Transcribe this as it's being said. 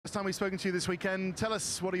First time we've spoken to you this weekend. Tell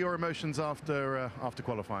us, what are your emotions after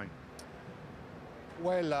qualifying?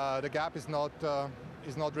 Well, the gap is not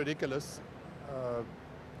ridiculous,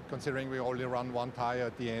 considering we only run one tire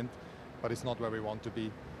at the end, but it's not where we want to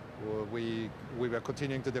be. We were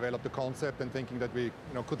continuing to develop the concept and thinking that we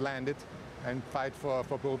could land it and fight for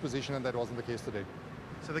pole position, and that wasn't the case today.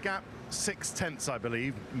 So the gap, 6/10, I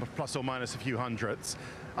believe, plus or minus a few hundredths.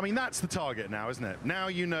 I mean, that's the target now, isn't it? Now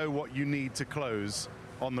you know what you need to close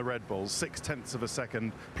on the Red Bulls, 6/10 of a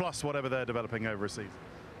second, plus whatever they're developing over a season.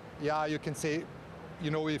 Yeah, you can say,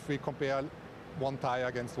 if we compare one tire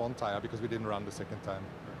against one tire, because we didn't run the second time,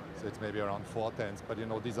 so it's maybe around 4/10, but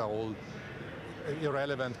these are all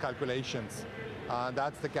irrelevant calculations.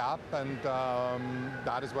 That's the gap, and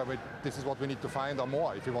that is where this is what we need to find or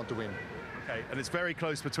more if we want to win. Okay, and it's very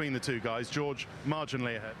close between the two guys. George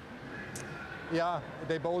marginally ahead. Yeah,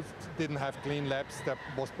 they both didn't have clean laps. There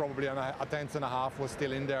was probably a tenth and a half was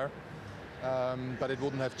still in there, but it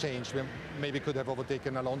wouldn't have changed. We maybe could have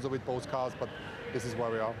overtaken Alonso with both cars, but this is where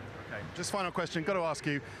we are. Okay, just final question, got to ask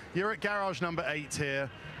you. You're at garage number 8 here.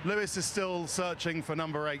 Lewis is still searching for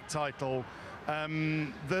number 8 title.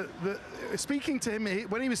 Speaking to him,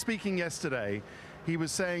 when he was speaking yesterday, he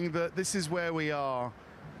was saying that this is where we are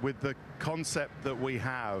with the concept that we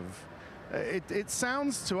have. It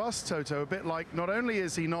sounds to us, Toto, a bit like not only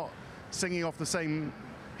is he not singing off the same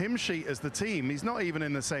hymn sheet as the team, he's not even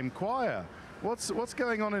in the same choir. What's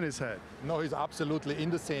going on in his head? No, he's absolutely in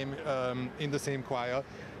the same choir.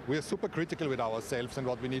 We are super critical with ourselves and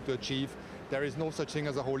what we need to achieve. There is no such thing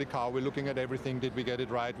as a holy cow. We're looking at everything. Did we get it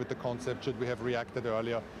right with the concept? Should we have reacted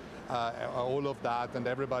earlier? All of that, and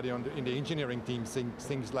everybody in the engineering team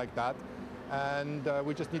things like that. And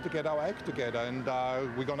we just need to get our act together, and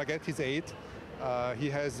we're going to get his 8. He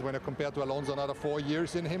has, when I compare to Alonso, another 4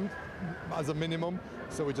 years in him as a minimum,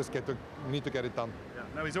 so we just need to get it done. Yeah.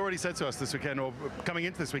 No, he's already said to us this weekend, or coming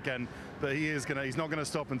into this weekend, that he's not going to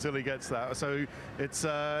stop until he gets that. So it's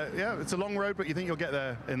it's a long road, but you think you'll get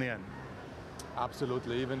there in the end?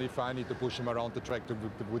 Absolutely. Even if I need to push him around the track to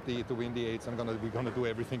win the 8s, we're going to do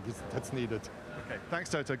everything that's needed. Okay. Thanks,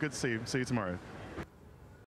 Toto. Good to see you. See you tomorrow.